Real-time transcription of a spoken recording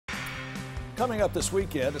Coming up this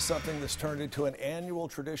weekend is something that's turned into an annual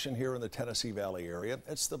tradition here in the Tennessee Valley area.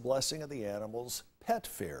 It's the Blessing of the Animals Pet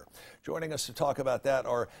Fair. Joining us to talk about that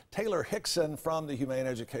are Taylor Hickson from the Humane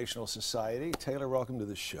Educational Society. Taylor, welcome to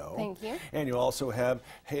the show. Thank you. And you also have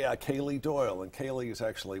Kaylee Doyle, and Kaylee is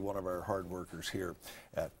actually one of our hard workers here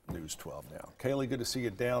at News 12 now. Kaylee, good to see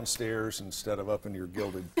you downstairs instead of up in your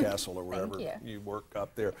gilded castle or wherever you work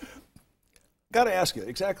up there. Got to ask you,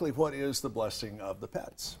 exactly what is the Blessing of the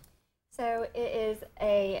Pets? So it is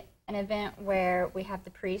an event where we have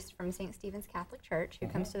the priest from St. Stephen's Catholic Church who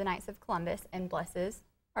comes to the Knights of Columbus and blesses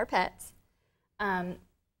our pets.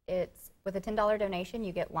 It's with a $10 donation,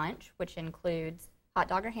 you get lunch, which includes hot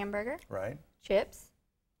dog or hamburger, right, chips,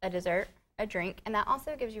 a dessert, a drink, and that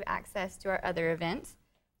also gives you access to our other events.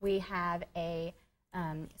 We have a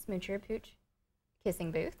Smooch-a-Pooch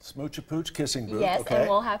kissing booth. Smooch-a-Pooch kissing booth. Yes, okay. and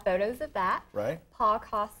we'll have photos of that. Right. Paw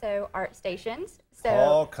Casso art stations. So,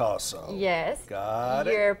 Paw Casso. yes. Got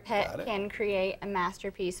it. Your pet can create a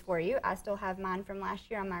masterpiece for you. I still have mine from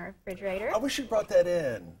last year on my refrigerator. I wish you brought that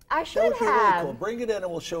in. I should That would be have. really cool. Bring it in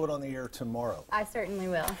and we'll show it on the air tomorrow. I certainly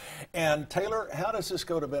will. And Taylor, how does this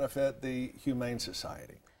go to benefit the Humane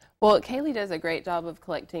Society? Well, Kaylee does a great job of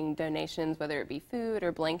collecting donations, whether it be food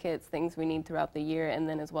or blankets, things we need throughout the year, and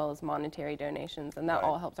then as well as monetary donations, and that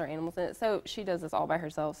all helps our animals in it. So she does this all by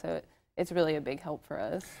herself, so it's really a big help for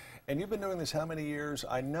us. And you've been doing this how many years?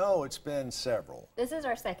 I know it's been several. This is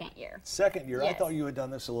our second year. Second year? Yes. I thought you had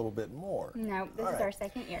done this a little bit more. No, this is our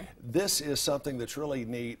second year. This is something that's really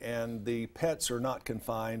neat, and the pets are not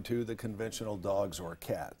confined to the conventional dogs or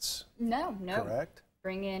cats. No. Correct?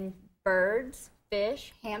 Bring in birds,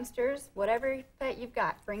 fish, hamsters, whatever pet you've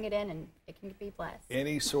got, bring it in and it can be blessed.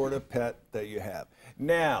 Any sort of pet that you have.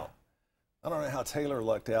 Now, I don't know how Taylor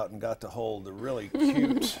lucked out and got to hold the really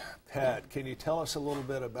cute pet. Can you tell us a little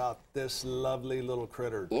bit about this lovely little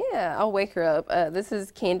critter? Yeah, I'll wake her up. This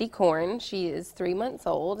is Candy Corn. She is 3 months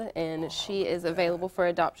old, and she is available for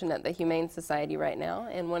adoption at the Humane Society right now,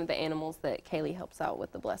 and one of the animals that Kaylee helps out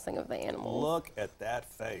with the Blessing of the Animals. Look at that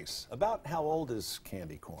face. About how old is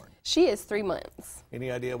Candy Corn? She is 3 months. Any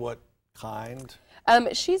idea what kind?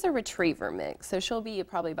 She's a retriever mix, so she'll be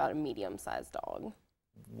probably about a medium-sized dog.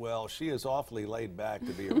 Well, she is awfully laid back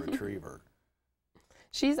to be a retriever.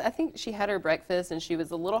 I think she had her breakfast and she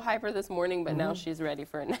was a little hyper this morning, but now she's ready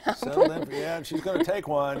for a nap. So then, yeah, she's going to take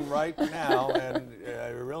one right now, and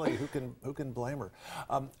really, who can blame her?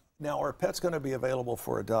 Now, are pets going to be available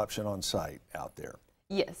for adoption on site out there?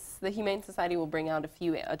 Yes, the Humane Society will bring out a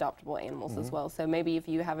few adoptable animals as well. So maybe if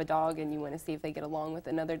you have a dog and you want to see if they get along with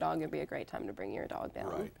another dog, it'd be a great time to bring your dog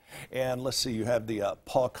down. Right. And let's see, you have the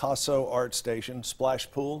Paw Casso art station,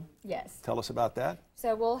 splash pool. Yes. Tell us about that.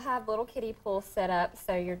 So we'll have little kiddie pools set up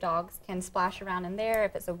so your dogs can splash around in there.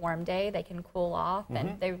 If it's a warm day, they can cool off,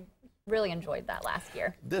 and they really enjoyed that last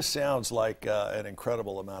year. This sounds like an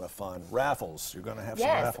incredible amount of fun. Raffles, you're going to have some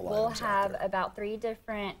raffle items. Yes, we'll have about 3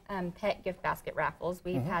 different pet gift basket raffles.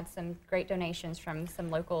 We've had some great donations from some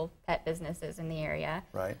local pet businesses in the area.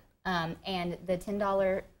 Right. And the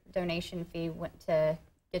 $10 donation fee went to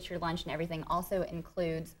get your lunch and everything also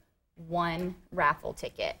includes 1 raffle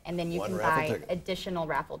ticket, and then you can buy additional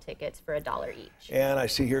raffle tickets for $1 each. And I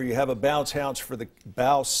see here you have a bounce house for the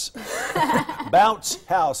bounce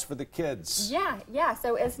house for the kids. Yeah.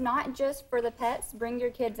 So it's not just for the pets. Bring your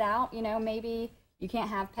kids out. You know, maybe you can't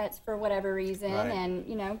have pets for whatever reason, and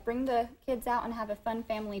you know, bring the kids out and have a fun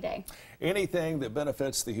family day. Anything that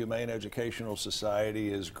benefits the Humane Educational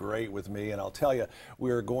Society is great with me, and I'll tell you,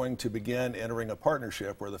 we're going to begin entering a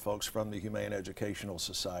partnership where the folks from the Humane Educational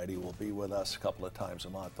Society will be with us a couple of times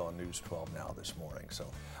a month on News 12 Now this morning. So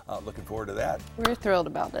looking forward to that. We're thrilled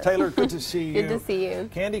about it. Taylor, good to see you. Good to see you.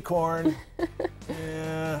 Candy Corn.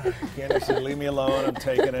 Yeah, Candy said, leave me alone, I'm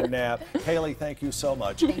taking a nap. Kaylee, thank you so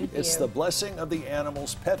much. Thank you. It's the Blessing of the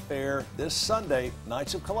Animals Pet Fair this Sunday,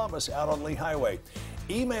 Knights of Columbus, out on Lee Highway.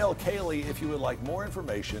 Email Kaylee if you would like more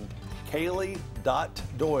information,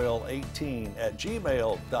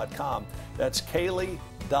 kaylee.doyle18@gmail.com. That's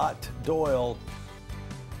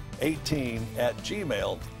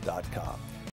kaylee.doyle18@gmail.com.